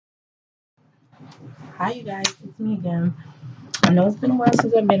Hi, you guys. It's me again. I know it's been a while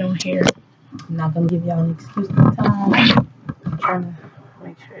since I've been on here. I'm not gonna give y'all an excuse this time. I'm trying to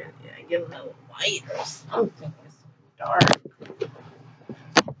make sure I get a little light or something. It's dark.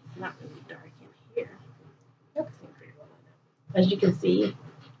 Not really dark in here. Y'all can see pretty well enough. As you can see,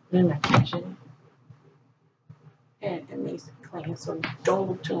 I'm in my kitchen, and it needs to be clean. So don't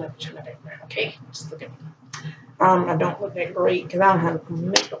look too much in the background. Okay, just look at me. I don't look that great because I don't have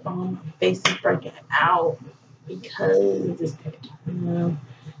makeup on. My face is breaking out because it's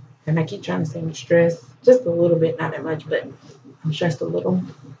and I keep trying to say I'm stressed, just a little bit, not that much, but I'm stressed a little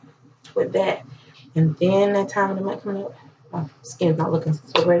with that. And then that time of the month coming up, my skin's not looking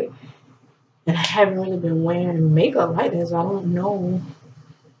so great. And I haven't really been wearing makeup like that, so I don't know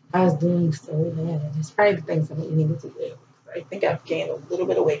I was doing so bad. It's probably the things I needed to do. I think I've gained a little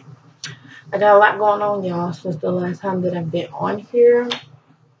bit of weight. I got a lot going on, y'all, since the last time that I've been on here.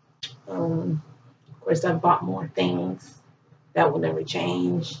 Of course, I've bought more things that will never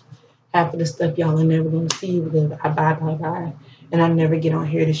change. Half of the stuff y'all are never going to see because I buy. And I never get on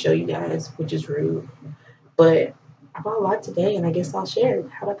here to show you guys, which is rude. But I bought a lot today, and I guess I'll share it.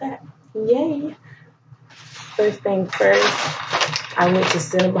 How about that? Yay. First thing first, I went to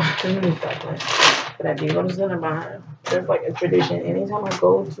Cinnabon. But I did go to Cinnabon. There's like a tradition. Anytime I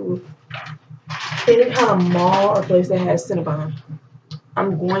go to any kind of mall or place that has Cinnabon,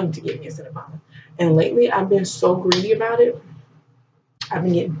 I'm going to get me a Cinnabon. And lately, I've been so greedy about it. I've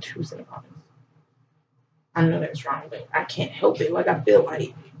been getting 2 Cinnabons. I know that's wrong, but I can't help it. Like, I feel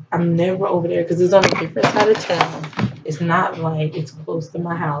like I'm never over there because it's on a different side of town. It's not like it's close to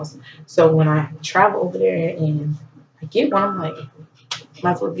my house. So when I travel over there and I get one, I'm like,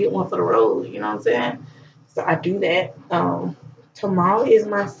 might as well get one for the road. You know what I'm saying? So I do that. Tomorrow is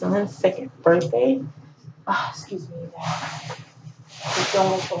my son's 2nd birthday. Oh, excuse me. It's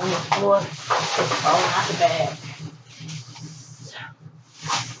almost on the floor. It's falling out the bag.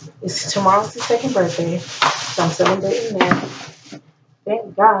 Tomorrow's his 2nd birthday, so I'm celebrating that.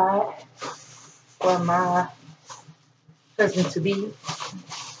 Thank God for my husband to be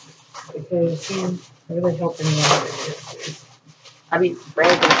because he's really helping me out with this. I be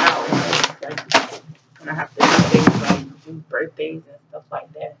bragging out when I have to do things like do birthdays and stuff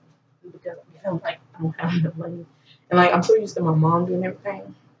like that because I don't have enough money. And like I'm so used to my mom doing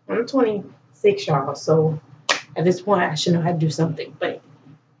everything. I'm 26, y'all, so at this point I should know how to do something. But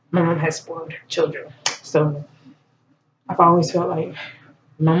my mom has spoiled her children, so I've always felt like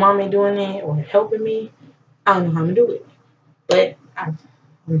my mom ain't doing it or helping me. I don't know how to do it, but I'm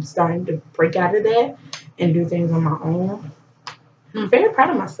starting to break out of that and do things on my own. I'm very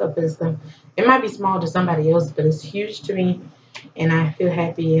proud of myself for this stuff. It might be small to somebody else, but it's huge to me, and I feel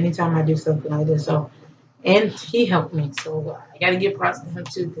happy anytime I do something like this. So, and he helped me, so I got to give props to him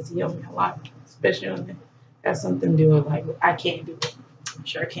too because he helped me a lot, especially when it has something to do with like I can't do it. I'm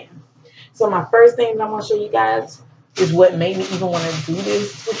sure I can. So my first thing that I'm gonna show you guys is what made me even want to do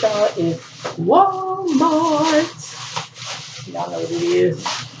this with y'all is Walmart. Y'all know what it is.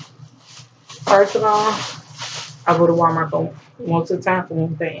 First of all, I go to Walmart for most of the time for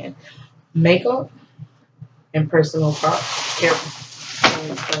one thing: makeup and personal care.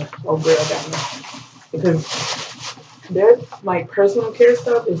 Oh girl, got me because their like personal care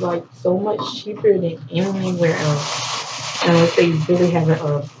stuff is like so much cheaper than anywhere else, unless they really have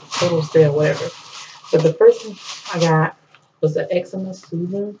a total sale, whatever. But the first one I got was the eczema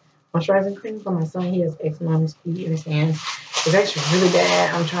soothing moisturizing cream for my son. He has eczema on his feet and his hands. It's actually really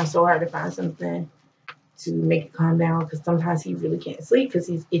bad. I'm trying so hard to find something to make it calm down because sometimes he really can't sleep because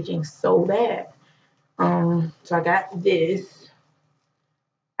he's itching so bad. So I got this.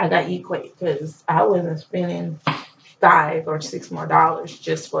 I got Equate because I wasn't spending $5 or $6 more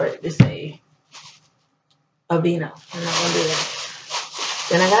just for it to say Aveeno. I'm not gonna do that.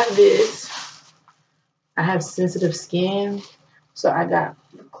 Then I got this. I have sensitive skin, so I got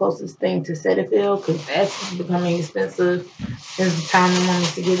the closest thing to Cetaphil because that's becoming expensive. There's the time I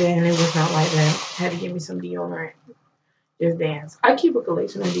wanted to get it, and it was not like that. I had to give me some deodorant. Just dance. I keep a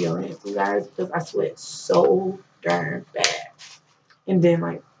collection of deodorants, you guys, because I sweat so darn bad. And then,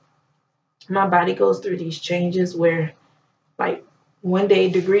 like, my body goes through these changes where, like, one day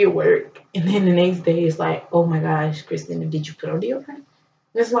degree of work, and then the next day it's like, oh my gosh, Christina, did you put on deodorant? And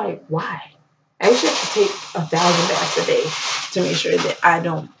it's like, why? I actually have to take 1,000 baths a day to make sure that I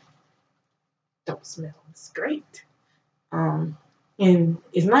don't smell. It's great. And And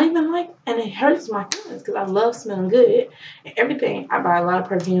it's not even like, and it hurts my feelings because I love smelling good and everything. I buy a lot of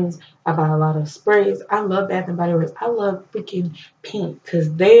perfumes. I buy a lot of sprays. I love Bath and Body Works. I love freaking Pink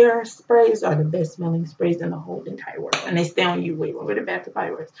because their sprays are the best smelling sprays in the whole entire world. And they stay on you way longer than Bath and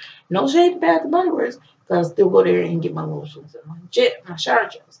Body Works. No shade to Bath and Body Works because I still go there and get my lotions and my shower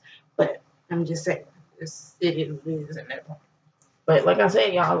gels. But I'm just saying, it is what it is at that point. But like I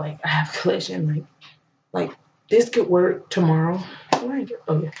said, y'all, like I have a collection, like this could work tomorrow.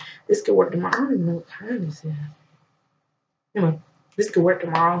 Oh yeah, this could work tomorrow. I don't even know what kind this is. Anyway, this could work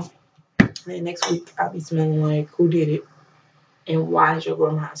tomorrow. And next week I'll be smelling like who did it and why is your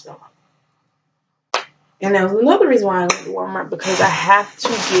grandma smell like? And that was another reason why I went to Walmart because I have to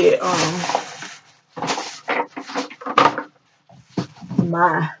get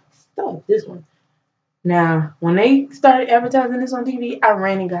my stuff. This one. Now, when they started advertising this on TV, I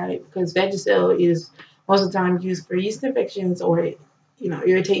ran and got it because Vagisil is most of the time used for yeast infections or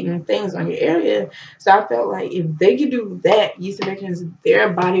irritating things on your area. So I felt like if they could do that, yeast infections,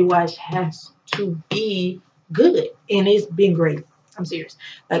 their body wash has to be good, and it's been great. I'm serious.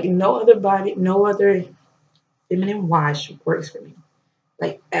 Like no other feminine wash works for me,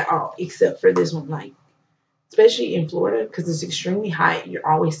 like at all, except for this one. Like especially in Florida, because it's extremely hot. You're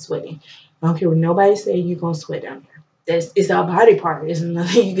always sweating. I don't care what nobody say. You're gonna sweat down here. It's our body part. There's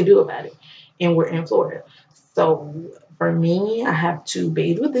nothing you can do about it. And we're in Florida, so for me, I have to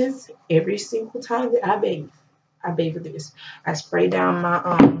bathe with this every single time that I bathe. I bathe with this. I spray down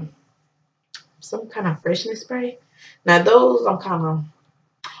my some kind of freshness spray. Now those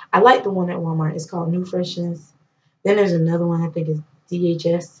I like the one at Walmart. It's called New Freshness. Then there's another one I think is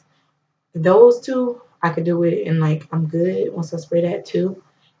DHS. Those two, I could do it and like I'm good once I spray that too.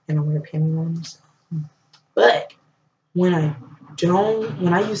 And I wear pantyhose. But when I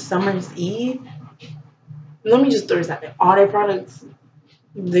use Summer's Eve, let me just throw this out there. All their products,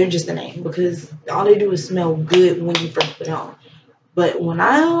 they're just a name because all they do is smell good when you first put it on. But when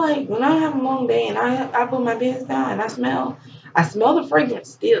I have a long day and I put my pants down and I smell the fragrance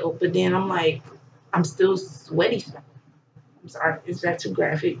still, but then I'm still sweaty. I'm sorry, is that too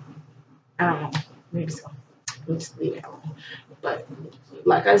graphic? I don't know. Maybe so. Let me just leave it alone. But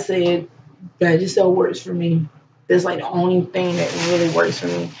like I said, Vagisil works for me. That's like the only thing that really works for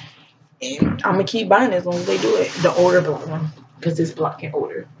me. And I'm gonna keep buying it as long as they do it. The odor block one, because it's blocking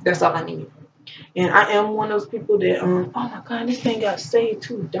odor. That's all I need. And I am one of those people that oh my god, this thing got saved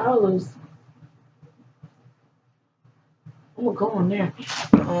 $2. I'm gonna go on there.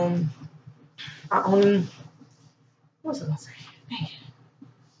 I own what was I gonna say? Dang it.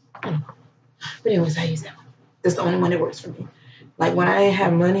 I don't know. But anyways, I use that one. That's the only one that works for me. Like when I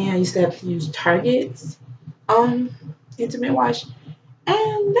have money, I used to have to use Target's intimate wash,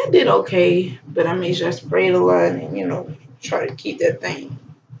 and that did okay. But I made sure I sprayed a lot and try to keep that thing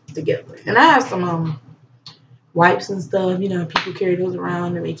together. And I have some wipes and stuff. People carry those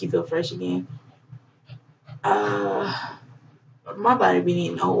around to make you feel fresh again. My body be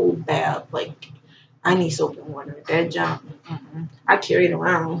needing a whole bath. Like I need soap and water. That junk, I carry it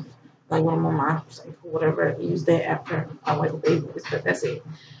around. Like when I'm on my cycle, whatever. I use that after I wipe away with, but that's it.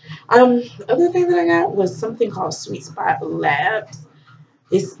 The other thing that I got was something called Sweet Spot Labs.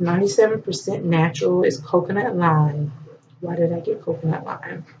 It's 97% natural. It's coconut lime. Why did I get coconut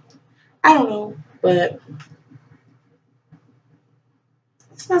lime? I don't know, but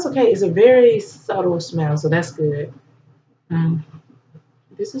it smells okay. It's a very subtle smell, so that's good. Mm,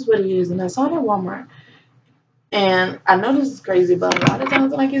 this is what it is, and I saw it at Walmart. And I know this is crazy, but a lot of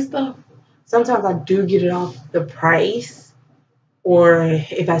times when I get stuff, sometimes I do get it off the price, or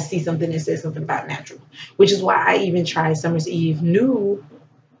if I see something that says something about natural, which is why I even tried Summer's Eve new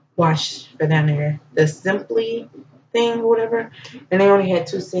wash for down there, the Simply thing or whatever, and they only had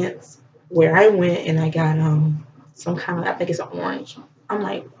 2 cents. Where I went and I got some kind of, I think it's an orange. I'm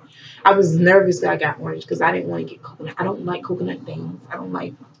like, I was nervous that I got orange because I didn't want to get coconut. I don't like coconut things. I don't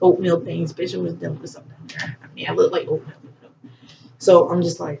like oatmeal things, especially when it's done with something there. I mean, I look like oatmeal. So I'm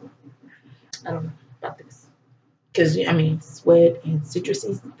just like, I don't know about this because I mean, sweat and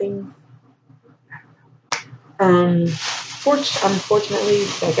citrusy things. Unfortunately,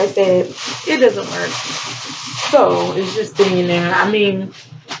 like I said, it doesn't work. So it's just sitting in there. I mean,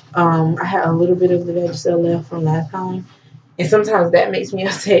 I had a little bit of the Vagisil left from last time. And sometimes that makes me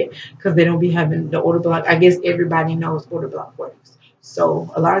upset because they don't be having the order block. I guess everybody knows order block works.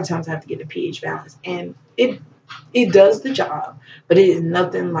 So a lot of times I have to get the pH balance. And it does the job, but it is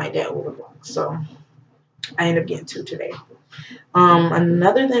nothing like that order block. So I end up getting 2 today.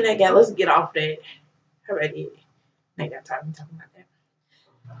 Another thing I got, let's get off that. Already. I ain't got time to talk about that.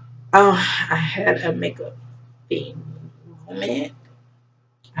 I had a makeup thing moment.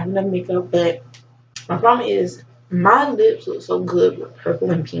 I have enough makeup, but my problem is my lips look so good with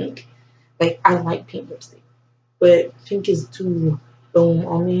purple and pink. Like I like pink lipstick, but pink is too boom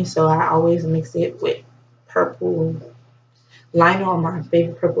on me, so I always mix it with purple liner on my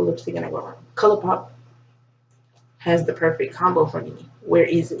favorite purple lipstick, and I go around. ColourPop has the perfect combo for me. Where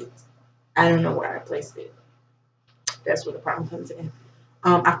is it? I don't know where I placed it. That's where the problem comes in.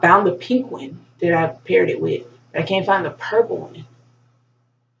 I found the pink one that I paired it with, but I can't find the purple one.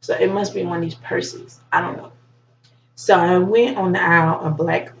 So it must be one of these purses. I don't know. So I went on the aisle of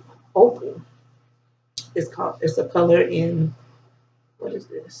black opal. It's a color in, what is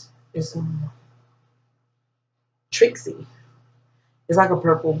this? It's Trixie. It's like a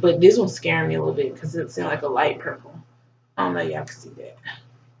purple, but this one's scaring me a little bit because it seemed like a light purple. I don't know, y'all can see that.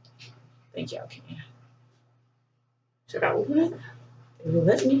 I think y'all can. Should I open it? If it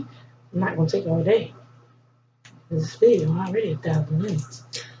let me, I'm not gonna take all day. This video already 1,000 minutes.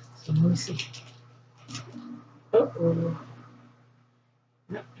 So let me see. Uh-oh.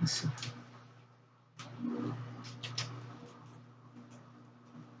 Let's see.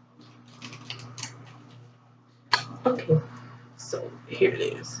 Okay, so here it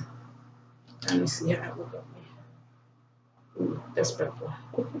is. Let me see how it look on me. Ooh, that's purple.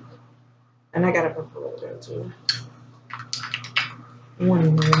 And I got a purple over there too. One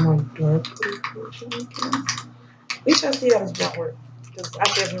of the more dark. We shall see how this jump work. Because I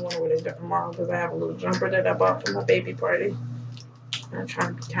definitely want to wear this jump tomorrow because I have a little jumper that I bought for my baby party. I'm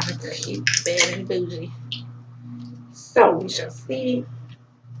trying to be kind of cute, bad, and bougie. So we shall see.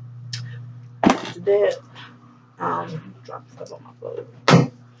 That drop stuff on my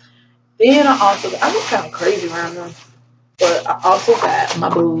phone. Then I was kind of crazy around them, but I also got my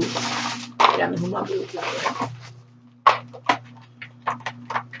boobs. Y'all know who my boobs are, right?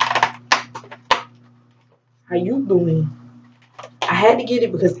 How you doing? I had to get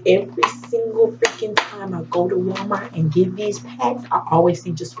it because every single freaking time I go to Walmart and get these packs, I always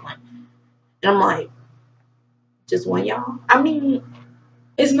see just one. And I'm like, just one, y'all? I mean,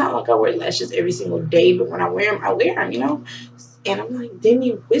 it's not like I wear lashes every single day, but when I wear them, I wear them, you know? And I'm like,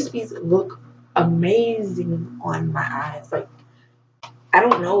 Demi Wispies look amazing on my eyes. Like, I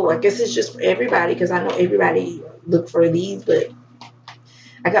don't know. I guess it's just for everybody because I know everybody look for these, but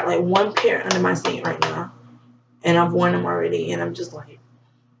I got like one pair under my sink right now. And I've worn them already, and I'm just like,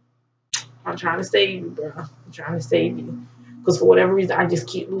 I'm trying to save you, bro. I'm trying to save you. Because for whatever reason, I just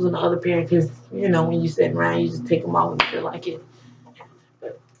keep losing the other pair because, you know, when you're sitting around, you just take them off when you feel like it.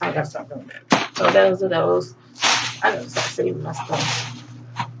 But I got to stop doing that. So those are those. I got to start saving my stuff.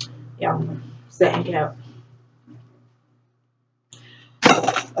 Yeah, I'm setting cap.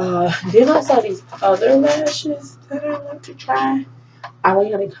 Then I saw these other lashes that I want to try. I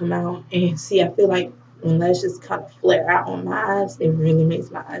like how they come out and see. I feel like when lashes kind of flare out on my eyes, it really makes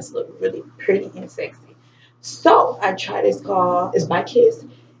my eyes look really pretty and sexy. So I tried this called, it's by Kiss.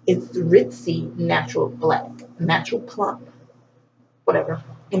 It's Ritzy Natural Black, Natural Plump, whatever.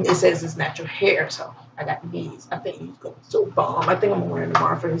 And it says it's natural hair, so I got these. I think he's going to be so bomb. I think I'm wearing them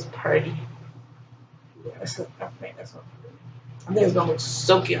tomorrow for his party. Yeah, I think that's what I think it's gonna look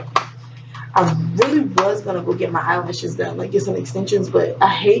so cute. I really was gonna go get my eyelashes done, like get some extensions, but I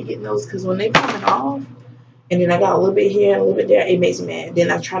hate getting those because when they coming off, and then I got a little bit here and a little bit there, it makes me mad.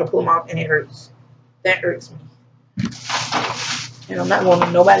 Then I try to pull them off and it hurts. That hurts me. And I'm not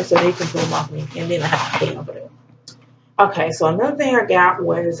wanting nobody so they can pull them off me, and then I have to pay over that. Okay, so another thing I got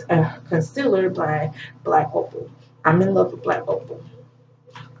was a concealer by Black Opal. I'm in love with Black Opal.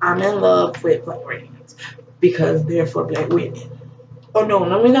 I'm in love with Black Radiance because they're for Black women. Oh no,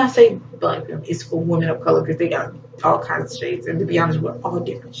 let me not say black women. It's for women of color because they got all kinds of shades, and to be honest, we're all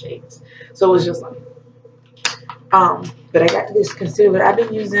different shades. So it's just like, but I got this concealer. I've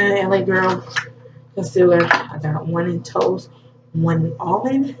been using LA Girl concealer. I got one in Toast, one in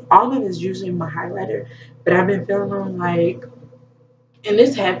Almond. Almond is usually my highlighter, but I've been feeling like, and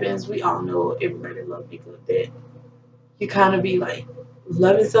this happens. We all know everybody loves people that you kind of be like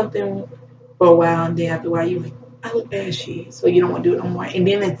loving something for a while, and then after a while you like, I look ashy, so you don't want to do it no more. And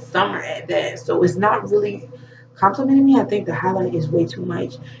then it's summer at that, so it's not really complimenting me. I think the highlight is way too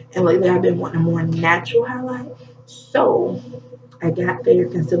much, and lately I've been wanting a more natural highlight. So I got their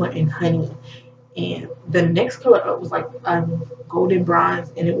concealer in Honey, and the next color up was like golden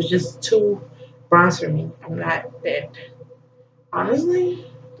bronze, and it was just too bronze for me. I'm not that. Honestly,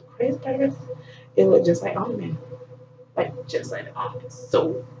 the crazy part is, it looked just like almond, like just like almond.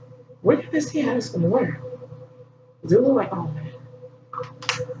 So we're gonna see how it's gonna work. Does it look like almond?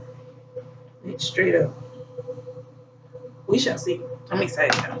 Like straight up. We shall see. I'm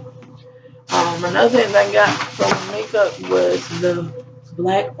excited though. Another thing I got from makeup was the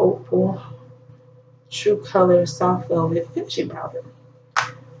Black Opal True Color Soft Velvet Finishing Powder.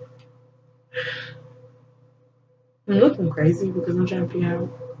 I'm looking crazy because I'm trying to figure out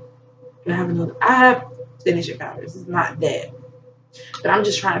if I have another. I have finishing powders. It's not that. But I'm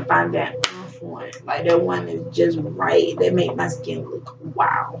just trying to find that one. Like that one is just right. That make my skin look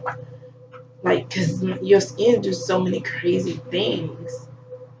wow. Like, cause your skin does so many crazy things.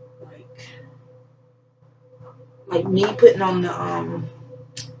 Like, like me putting on the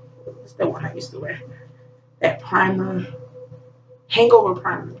what's that one I used to wear? That primer, hangover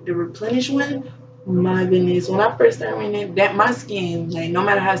primer, the replenish one. My goodness, when I first started wearing it, that my skin, like no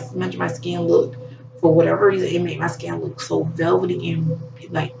matter how much my skin looked, for whatever reason, it made my skin look so velvety and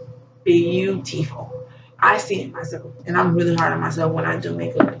like beautiful. I see it myself, and I'm really hard on myself when I do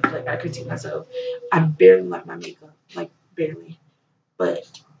makeup. Like I critique myself. I barely like my makeup, like barely. But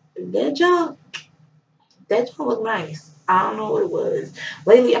that job, that job was nice. I don't know what it was.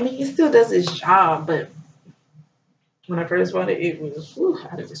 Lately, I mean, it still does its job, but when I first bought it, it was whew,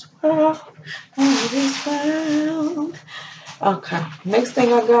 out of this world, out of this world. Okay, next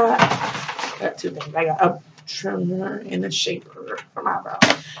thing I got two things. I got a trimmer and a shaper for my brow.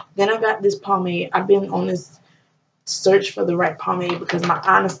 Then I got this pomade. I've been on this search for the right pomade because my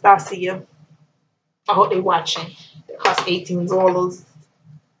Anastasia, I hope they're watching. That cost $18.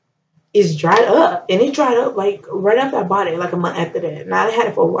 It's dried up, and it dried up like right after I bought it, like a month after that. Now I had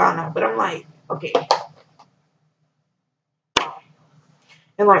it for a while now, but I'm like, okay.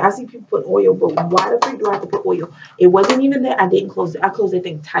 And like I see people put oil, but why the freak do I have to put oil? It wasn't even that I didn't close it. I closed that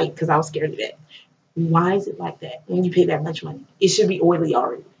thing tight because I was scared of that. Why is it like that when you pay that much money? It should be oily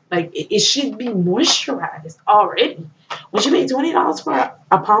already. Like it should be moisturized already. When you pay $20 for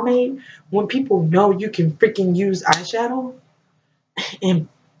a pomade, when people know you can freaking use eyeshadow and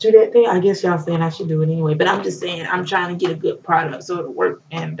do that thing, I guess y'all saying I should do it anyway. But I'm just saying I'm trying to get a good product so it'll work.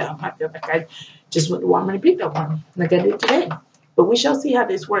 And I feel like I just went to Walmart and picked up one like I did today. But we shall see how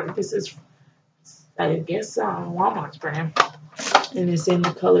this works. This is, I guess, Walmart's brand. And it's in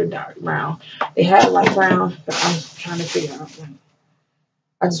the color dark brown. They had light brown, but I'm trying to figure out.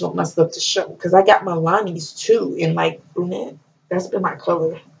 I just want my stuff to show because I got my Lonnie's too in like brunette. That's been my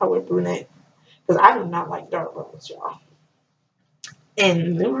color. I wear brunette because I do not like dark brows, y'all.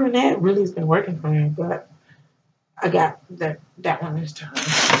 And the brunette really has been working for me, but I got that one this time.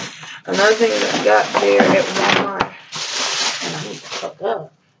 Another thing that I got there at Walmart, and I need to fuck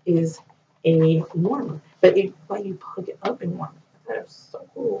up, is a warmer. But it like you plug it up and warm it. That's so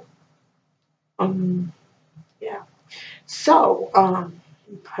cool. Yeah. So,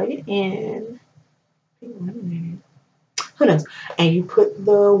 you put it in. Who knows? And you put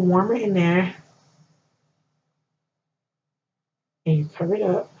the warmer in there, and you cover it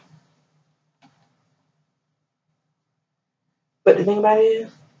up. But the thing about it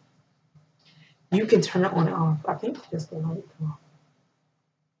is, you can turn it on and off. I think it's just the light off.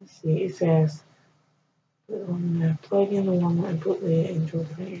 Let's see. It says, put it on there, plug in the warmer and put lid and draw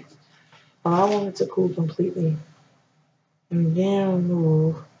the fans. I want it to cool completely. And then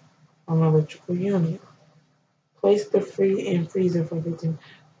remove from electrical unit. Place the free in freezer for 15.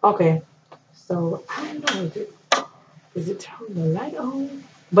 Okay, so I don't know if it does it turn the light on,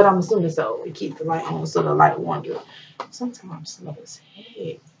 but I'm assuming so. It keeps the light on so the light warms it. Sometimes slow as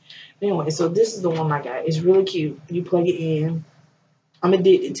heck. Anyway, so this is the one I got. It's really cute. You plug it in. I'm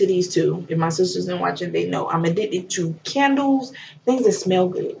addicted to these two. If my sisters are watching, they know I'm addicted to candles, things that smell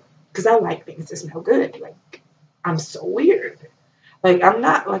good. Because I like things that smell good. Like I'm so weird. Like I'm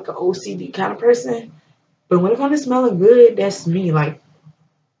not like an OCD kind of person. But when it comes to smelling good, that's me. Like,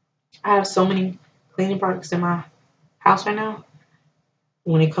 I have so many cleaning products in my house right now.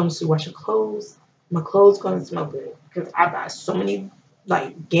 When it comes to washing clothes, my clothes gonna smell good because I buy so many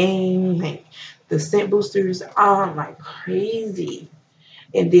like game, like the scent boosters. I'm like crazy,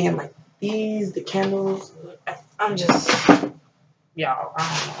 and then like these, the candles. I'm just y'all. I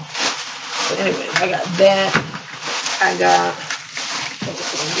don't know. But anyway, I got that. I got.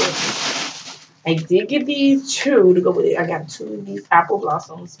 I did get these two to go with it. I got two of these apple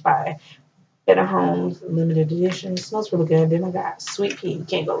blossoms by Better Homes limited edition. It smells really good. Then I got sweet pea. You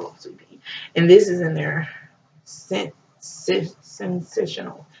can't go wrong with sweet pea. And this is in there.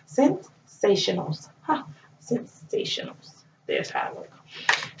 Sensationals. Huh. Sensationals. There's how I look.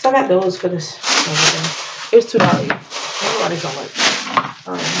 So I got those for this. It was $2. Nobody so much.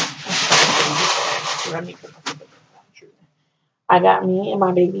 I got me and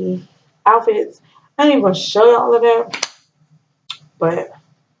my baby outfits. I ain't even gonna show you all of that, but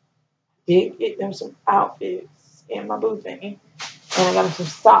did get them some outfits in my boo thing, and I got them some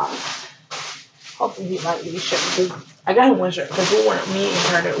socks. Hopefully he like these shirts because I got him one shirt because me and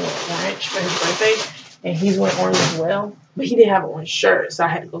Carter went orange for his birthday, and he's went orange as well. But he didn't have an orange shirt, so I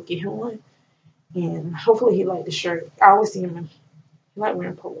had to go get him one. And hopefully he liked the shirt. I always see him. He like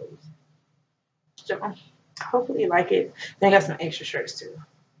wearing polos. So hopefully he like it. Then I got some extra shirts too.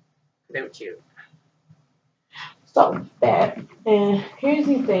 They were cute. So that. And here's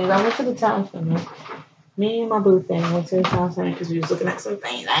these things. I went to the town center. Me and my boo thing went to the town center because we was looking at some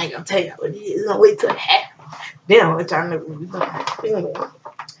things. I ain't gonna tell y'all what it is. I'm gonna wait till it happens. Then I'm gonna try to know what we're doing.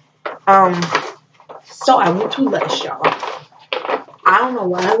 So I went to Lush, y'all. I don't know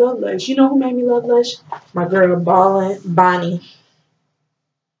why I love Lush. You know who made me love Lush? My girl Bonnie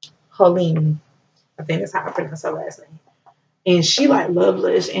Helene. I think that's how I pronounce her last name. And she like loved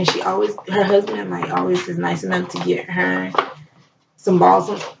Lush, and she always, her husband like always is nice enough to get her some balls,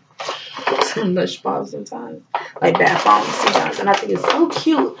 some Lush balls sometimes, like bath bombs sometimes, and I think it's so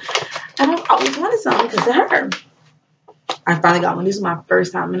cute. And I've always wanted something because of her. I finally got one. This is my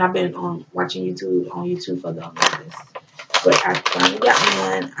first time, and I've been watching YouTube on YouTube for the longest. But I finally got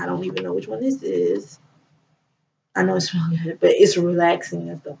one. I don't even know which one this is. I know it smells good, but it's relaxing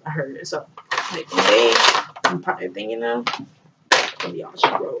and stuff. I heard it. So, like, one day, I'm probably thinking of, maybe y'all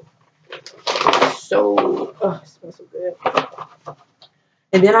should grow. So, it smells so good.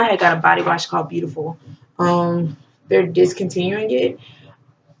 And then I had got a body wash called Beautiful. They're discontinuing it.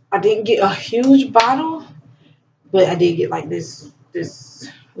 I didn't get a huge bottle, but I did get like this a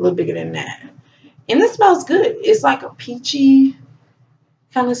little bigger than that. And it smells good. It's like a peachy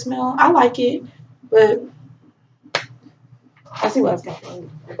kind of smell. I like it, but I see what I was going to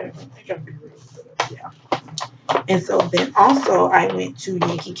yeah. And so then also I went to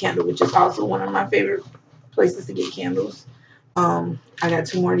Yankee Candle, which is also one of my favorite places to get candles. I got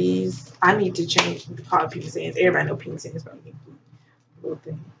 2 more of these. I need to change the color Pink Sands. Everybody know Pink Sands by Yankee. Little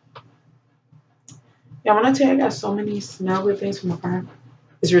thing. Yeah, when I tell you I got so many smell good things from my farm,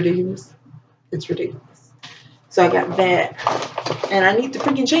 it's ridiculous. It's ridiculous. So I got that, and I need to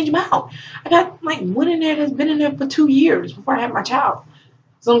freaking change them out. I got like one in there that's been in there for 2 years before I had my child.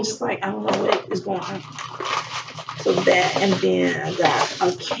 So I'm just like, I don't know what is going on. So that, and then I got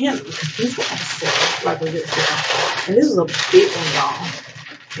a candle because these were on sale, like a good sale. And this was a big one, y'all.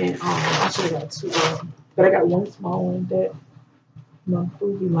 And I should have got 2 of them, but I got one small one that my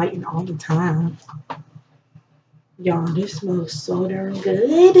food be lighting all the time. Y'all, this smells so darn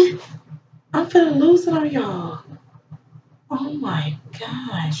good. I'm finna lose it on y'all. Oh my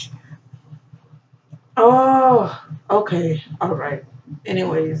gosh. Oh, okay. All right.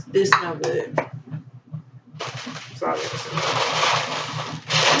 Anyways, this smells good. Sorry.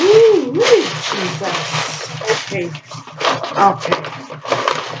 Woo, Jesus. Okay. Okay.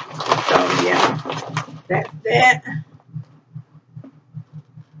 So yeah, that's that.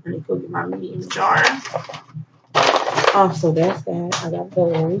 Let me go get my medium jar. Oh, so that's that. I got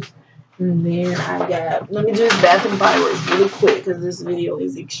those. And then I got, let me do this Bath and Body Works really quick because this video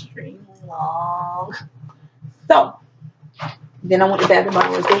is extremely long. So, then I went to Bath and Body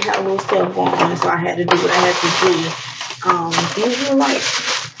Works. They had a little sale going on, so I had to do what I had to do. These were like,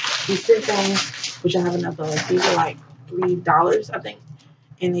 these 6 things, which I have enough of. These are like $3, I think.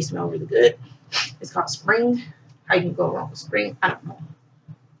 And they smell really good. It's called Spring. How you can go wrong with Spring? I don't know.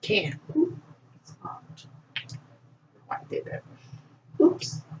 Can't. Why I did that?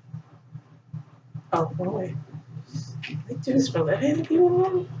 Oops. Oh, boy. I do this for left-handed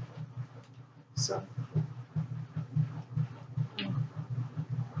people. So,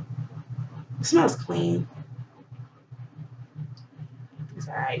 it smells clean. It's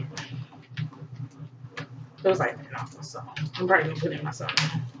alright. It was like $10, so I'm probably gonna put it in my son.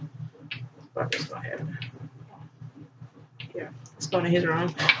 But it's gonna happen. Yeah, it's going to his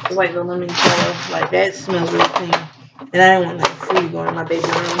room. It's like the lemon color, like that smells really clean. And I didn't want like food going in my baby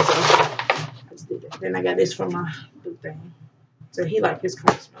room, so I just did that. Then I got this from my boo thing. So he like his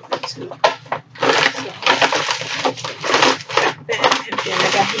car smell good too. So, and then I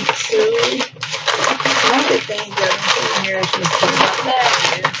got him 2. One of the things that I'm putting here is just about that.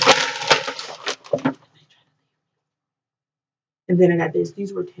 And then I got this.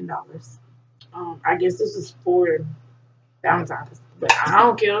 These were $10. I guess this is for Valentine's, but I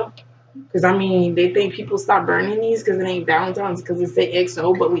don't care. Because, I mean, they think people stop burning these because it ain't Valentine's because it say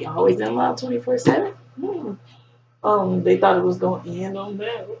XO, but we always in love 24/7. They thought it was going to end on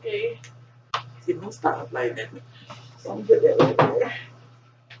that. Okay. It don't stop like that. So I'm going to put that right there.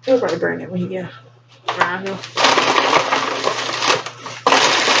 He'll probably burn it when he get around here.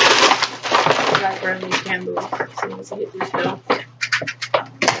 I like burning these candles as soon as I hit this though.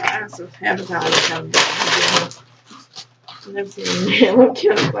 That's a advertising candle. I've never seen a man with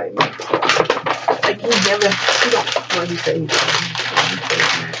candles like me. Like he never, he don't, well, he said he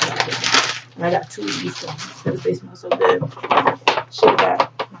and I got 2 of these things because they smell so good. Shit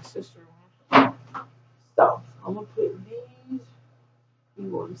got my sister on. So I'm gonna put these. You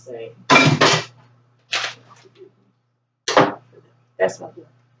know what I'm saying? That's my good.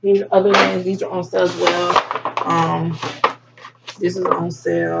 These other ones, these are on sale as well. This is on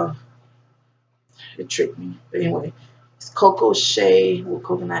sale. It tricked me, but anyway, it's Cocoa Shea with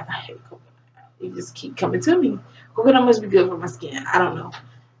coconut. I hate coconut. They just keep coming to me. Coconut must be good for my skin. I don't know.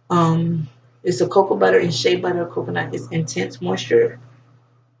 It's a cocoa butter and shea butter. Coconut is intense moisture.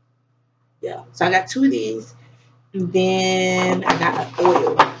 Yeah. So I got 2 of these. And then I got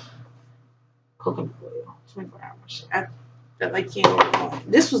oil. Coconut oil. 24 hours. I felt like you know,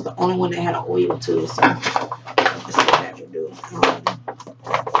 this was the only one that had an oil too. So let's see what that would do.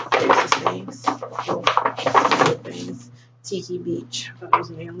 There's the things. Oh, things. Tiki Beach. That was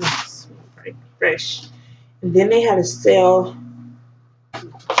me. Right, fresh. And then they had a sale.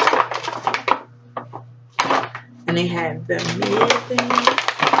 And they had the mini thing,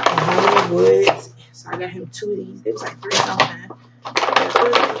 Hollywood. So I got him 2 of these. They was like 3 something.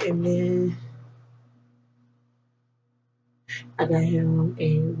 And then I got him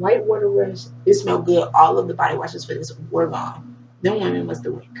a white water rush. It smelled good. All of the body washes for this were gone. Them women must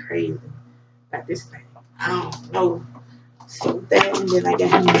have went crazy about this thing. I don't know. So that, and then I got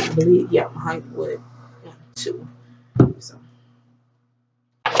him, I believe, yeah, Hollywood 1, 2. So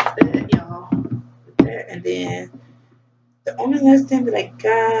that, y'all. With that, and then the only last thing that I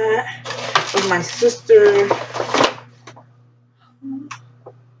got was my sister.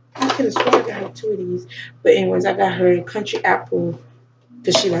 I could have sworn I got her 2 of these. But anyways, I got her country apple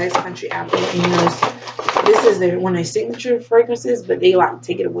because she likes country apple. And you know, this is one of their signature fragrances, but they like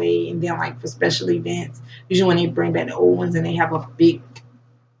take it away and then like for special events. Usually when they bring back the old ones and they have a big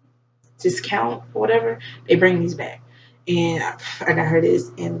discount or whatever, they bring these back. And I got her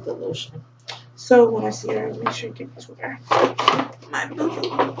this and the lotion. So when I see her, make sure to get this with her. My boo.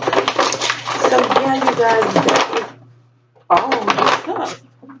 So yeah, you guys, that is all the stuff.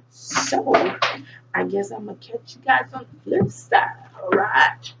 So I guess I'm gonna catch you guys on the flip side.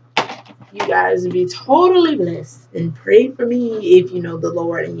 Alright. You guys be totally blessed and pray for me if you know the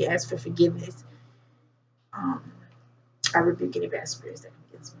Lord and you ask for forgiveness. I rebuke any bad spirits that come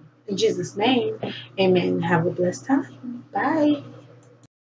against me. In Jesus' name, amen. Have a blessed time. Bye.